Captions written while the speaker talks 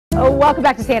Welcome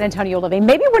back to San Antonio Living.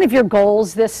 Maybe one of your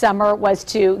goals this summer was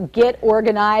to get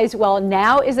organized. Well,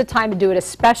 now is the time to do it,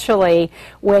 especially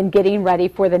when getting ready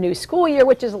for the new school year,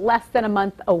 which is less than a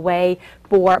month away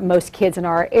for most kids in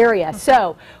our area.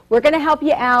 So we're going to help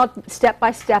you out step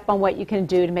by step on what you can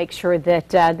do to make sure that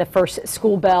the first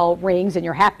school bell rings and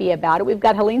you're happy about it. We've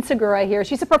got Helene Segura here.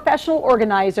 She's a professional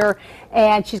organizer,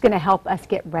 and she's going to help us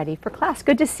get ready for class.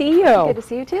 Good to see you. Good to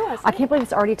see you too, Leslie. I can't believe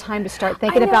it's already time to start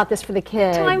thinking about this for the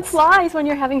kids. Time flies when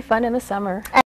you're having fun in the summer.